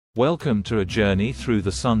Welcome to a journey through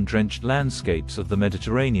the sun-drenched landscapes of the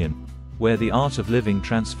Mediterranean, where the art of living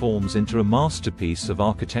transforms into a masterpiece of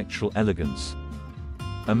architectural elegance.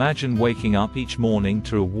 Imagine waking up each morning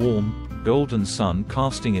to a warm, golden sun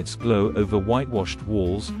casting its glow over whitewashed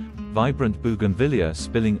walls, vibrant bougainvillea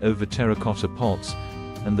spilling over terracotta pots,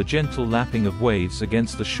 and the gentle lapping of waves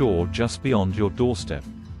against the shore just beyond your doorstep.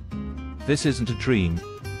 This isn't a dream,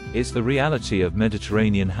 it's the reality of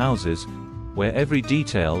Mediterranean houses, where every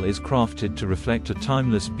detail is crafted to reflect a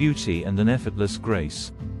timeless beauty and an effortless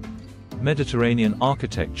grace. Mediterranean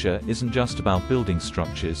architecture isn't just about building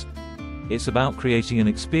structures, it's about creating an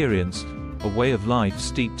experience, a way of life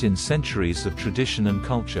steeped in centuries of tradition and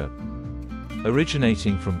culture.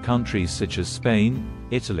 Originating from countries such as Spain,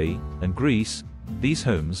 Italy, and Greece, these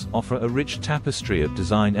homes offer a rich tapestry of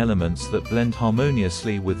design elements that blend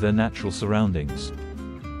harmoniously with their natural surroundings.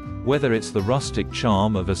 Whether it's the rustic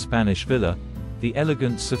charm of a Spanish villa, the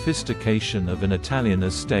elegant sophistication of an Italian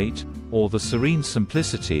estate, or the serene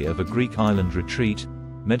simplicity of a Greek island retreat,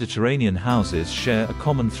 Mediterranean houses share a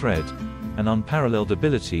common thread, an unparalleled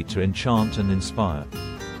ability to enchant and inspire.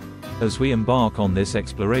 As we embark on this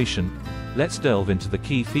exploration, let's delve into the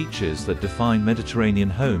key features that define Mediterranean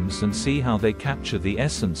homes and see how they capture the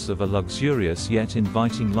essence of a luxurious yet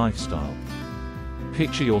inviting lifestyle.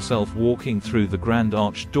 Picture yourself walking through the grand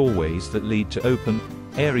arched doorways that lead to open,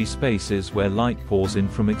 airy spaces where light pours in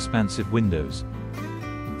from expansive windows.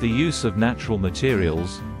 The use of natural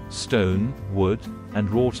materials, stone, wood, and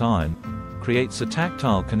wrought iron, creates a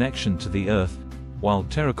tactile connection to the earth, while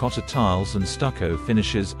terracotta tiles and stucco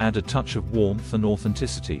finishes add a touch of warmth and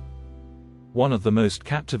authenticity. One of the most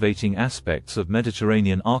captivating aspects of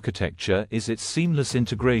Mediterranean architecture is its seamless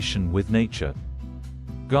integration with nature.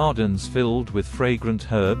 Gardens filled with fragrant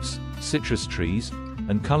herbs, citrus trees,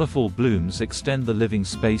 and colorful blooms extend the living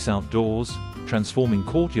space outdoors, transforming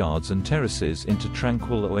courtyards and terraces into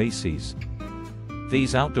tranquil oases.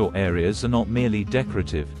 These outdoor areas are not merely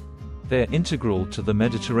decorative, they're integral to the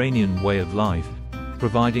Mediterranean way of life,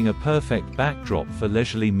 providing a perfect backdrop for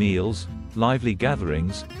leisurely meals, lively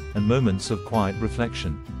gatherings, and moments of quiet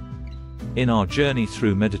reflection. In our journey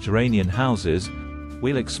through Mediterranean houses,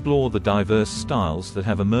 we'll explore the diverse styles that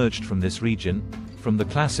have emerged from this region, from the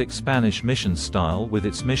classic Spanish mission style with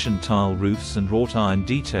its mission tile roofs and wrought iron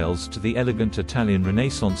details to the elegant Italian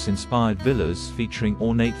Renaissance-inspired villas featuring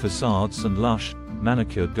ornate facades and lush,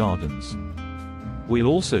 manicured gardens. We'll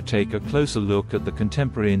also take a closer look at the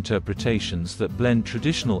contemporary interpretations that blend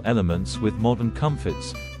traditional elements with modern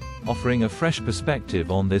comforts, offering a fresh perspective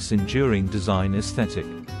on this enduring design aesthetic.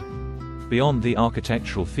 Beyond the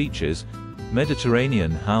architectural features,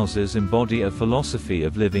 Mediterranean houses embody a philosophy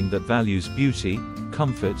of living that values beauty,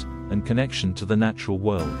 comfort, and connection to the natural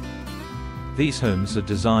world. These homes are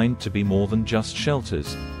designed to be more than just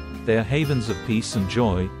shelters. They are havens of peace and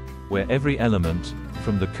joy, where every element,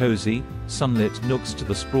 from the cozy, sunlit nooks to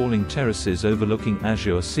the sprawling terraces overlooking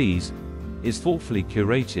azure seas, is thoughtfully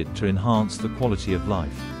curated to enhance the quality of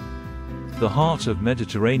life. The heart of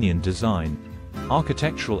Mediterranean design,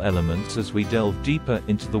 architectural elements. As we delve deeper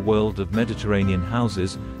into the world of Mediterranean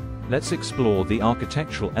houses, let's explore the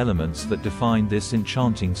architectural elements that define this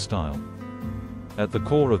enchanting style. At the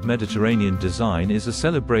core of Mediterranean design is a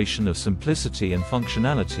celebration of simplicity and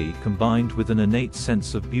functionality combined with an innate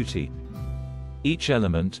sense of beauty. Each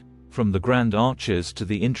element, from the grand arches to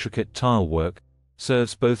the intricate tilework,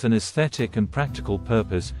 serves both an aesthetic and practical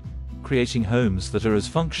purpose, creating homes that are as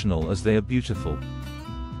functional as they are beautiful.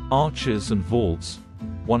 Arches and vaults.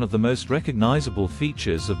 One of the most recognizable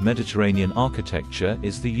features of Mediterranean architecture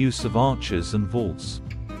is the use of arches and vaults.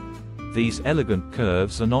 These elegant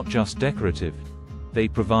curves are not just decorative, they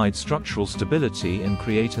provide structural stability and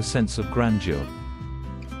create a sense of grandeur.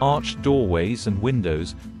 Arched doorways and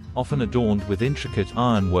windows, often adorned with intricate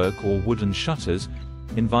ironwork or wooden shutters,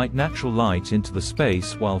 invite natural light into the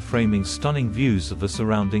space while framing stunning views of the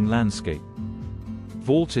surrounding landscape.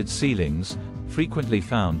 Vaulted ceilings, frequently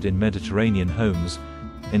found in Mediterranean homes,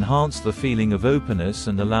 enhance the feeling of openness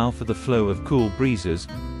and allow for the flow of cool breezes,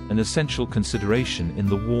 an essential consideration in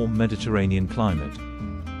the warm Mediterranean climate.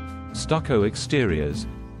 Stucco exteriors.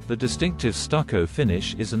 The distinctive stucco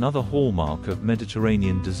finish is another hallmark of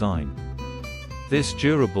Mediterranean design. This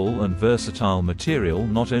durable and versatile material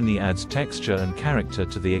not only adds texture and character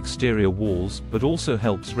to the exterior walls but also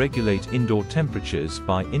helps regulate indoor temperatures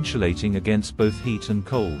by insulating against both heat and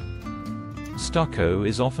cold. Stucco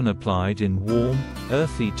is often applied in warm,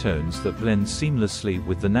 earthy tones that blend seamlessly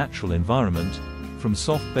with the natural environment, from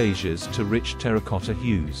soft beiges to rich terracotta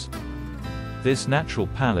hues. This natural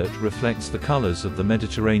palette reflects the colors of the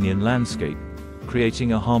Mediterranean landscape,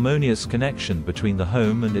 creating a harmonious connection between the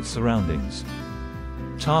home and its surroundings.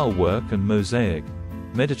 Tile work and mosaic.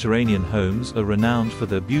 Mediterranean homes are renowned for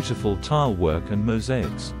their beautiful tile work and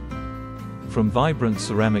mosaics. From vibrant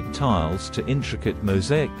ceramic tiles to intricate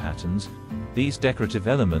mosaic patterns, these decorative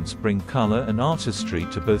elements bring color and artistry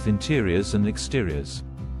to both interiors and exteriors.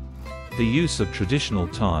 The use of traditional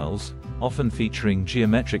tiles, often featuring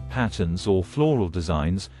geometric patterns or floral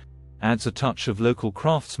designs, adds a touch of local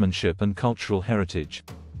craftsmanship and cultural heritage.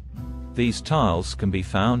 These tiles can be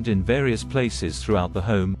found in various places throughout the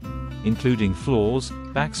home, including floors,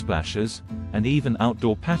 backsplashes, and even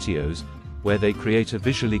outdoor patios, where they create a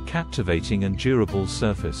visually captivating and durable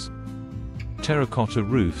surface. Terracotta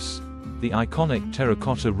roofs. The iconic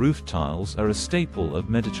terracotta roof tiles are a staple of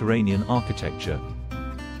Mediterranean architecture.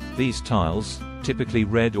 These tiles, typically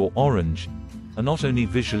red or orange, are not only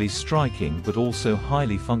visually striking but also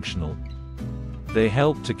highly functional. They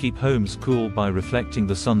help to keep homes cool by reflecting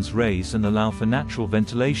the sun's rays and allow for natural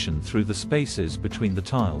ventilation through the spaces between the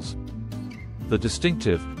tiles. The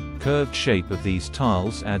distinctive, curved shape of these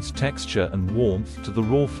tiles adds texture and warmth to the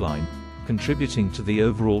roofline, contributing to the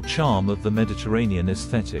overall charm of the Mediterranean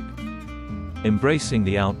aesthetic. Embracing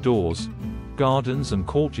the outdoors. Gardens and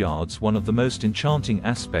courtyards. One of the most enchanting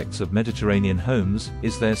aspects of Mediterranean homes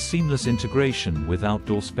is their seamless integration with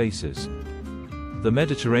outdoor spaces. The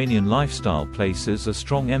Mediterranean lifestyle places a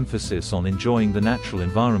strong emphasis on enjoying the natural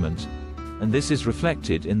environment, and this is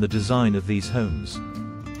reflected in the design of these homes.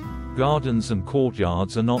 Gardens and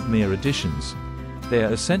courtyards are not mere additions. They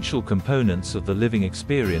are essential components of the living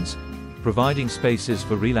experience, providing spaces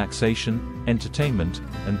for relaxation, entertainment,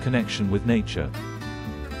 and connection with nature.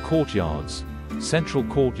 Courtyards. Central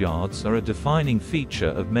courtyards are a defining feature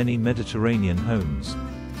of many Mediterranean homes.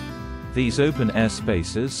 These open-air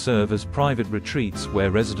spaces serve as private retreats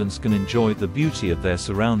where residents can enjoy the beauty of their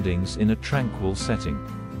surroundings in a tranquil setting.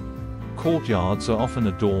 Courtyards are often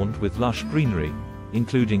adorned with lush greenery,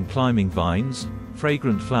 including climbing vines,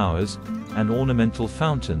 fragrant flowers, and ornamental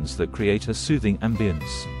fountains that create a soothing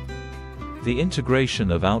ambience. The integration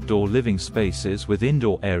of outdoor living spaces with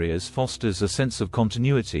indoor areas fosters a sense of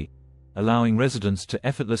continuity, allowing residents to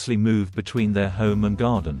effortlessly move between their home and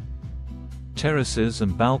garden. Terraces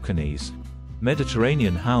and balconies.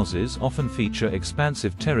 Mediterranean houses often feature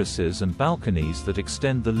expansive terraces and balconies that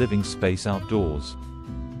extend the living space outdoors.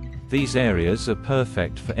 These areas are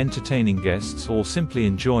perfect for entertaining guests or simply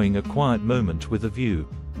enjoying a quiet moment with a view.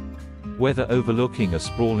 Whether overlooking a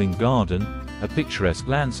sprawling garden, a picturesque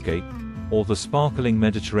landscape, or the sparkling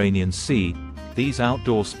Mediterranean Sea, these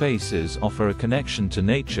outdoor spaces offer a connection to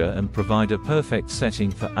nature and provide a perfect setting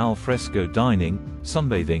for al fresco dining,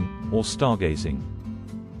 sunbathing, or stargazing.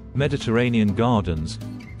 Mediterranean gardens.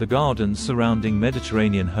 The gardens surrounding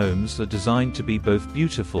Mediterranean homes are designed to be both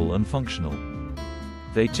beautiful and functional.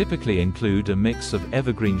 They typically include a mix of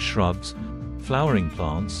evergreen shrubs, flowering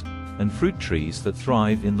plants, and fruit trees that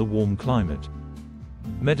thrive in the warm climate.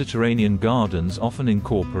 Mediterranean gardens often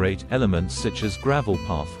incorporate elements such as gravel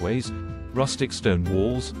pathways, rustic stone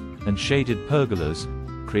walls, and shaded pergolas,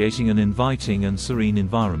 creating an inviting and serene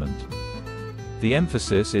environment. The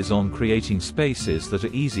emphasis is on creating spaces that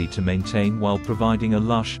are easy to maintain while providing a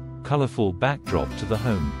lush, colorful backdrop to the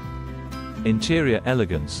home. Interior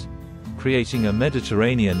elegance. Creating a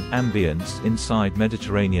Mediterranean ambience inside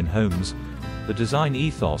Mediterranean homes, the design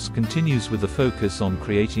ethos continues with a focus on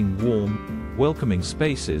creating warm, welcoming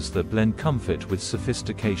spaces that blend comfort with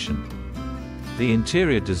sophistication. The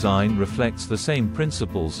interior design reflects the same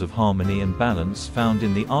principles of harmony and balance found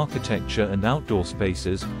in the architecture and outdoor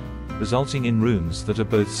spaces, resulting in rooms that are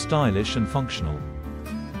both stylish and functional.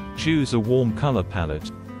 Choose a warm color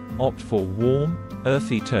palette. Opt for warm,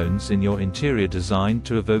 earthy tones in your interior design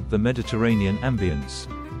to evoke the Mediterranean ambience.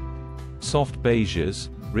 Soft beiges,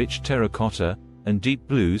 rich terracotta, and deep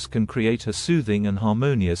blues can create a soothing and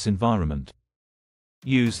harmonious environment.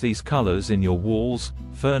 Use these colors in your walls,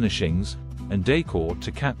 furnishings, and decor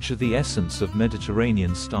to capture the essence of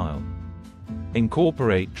Mediterranean style.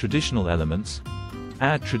 Incorporate traditional elements.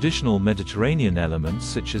 Add traditional Mediterranean elements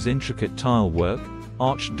such as intricate tile work,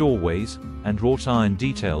 arched doorways, and wrought iron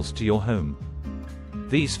details to your home.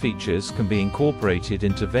 These features can be incorporated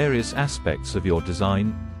into various aspects of your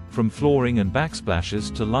design, from flooring and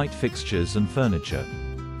backsplashes to light fixtures and furniture.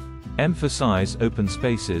 Emphasize open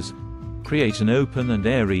spaces. Create an open and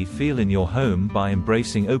airy feel in your home by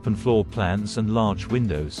embracing open floor plans and large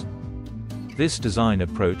windows. This design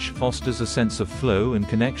approach fosters a sense of flow and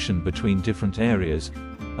connection between different areas,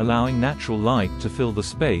 allowing natural light to fill the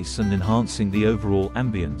space and enhancing the overall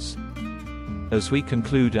ambience. As we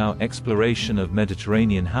conclude our exploration of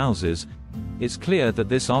Mediterranean houses, It's clear that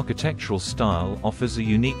this architectural style offers a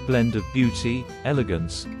unique blend of beauty,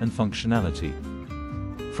 elegance, and functionality.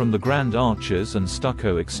 From the grand arches and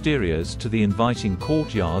stucco exteriors to the inviting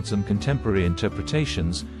courtyards and contemporary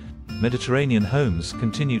interpretations, Mediterranean homes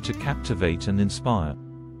continue to captivate and inspire.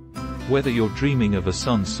 Whether you're dreaming of a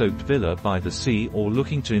sun-soaked villa by the sea or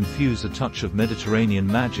looking to infuse a touch of Mediterranean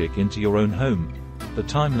magic into your own home, the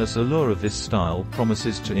timeless allure of this style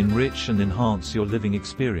promises to enrich and enhance your living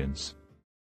experience.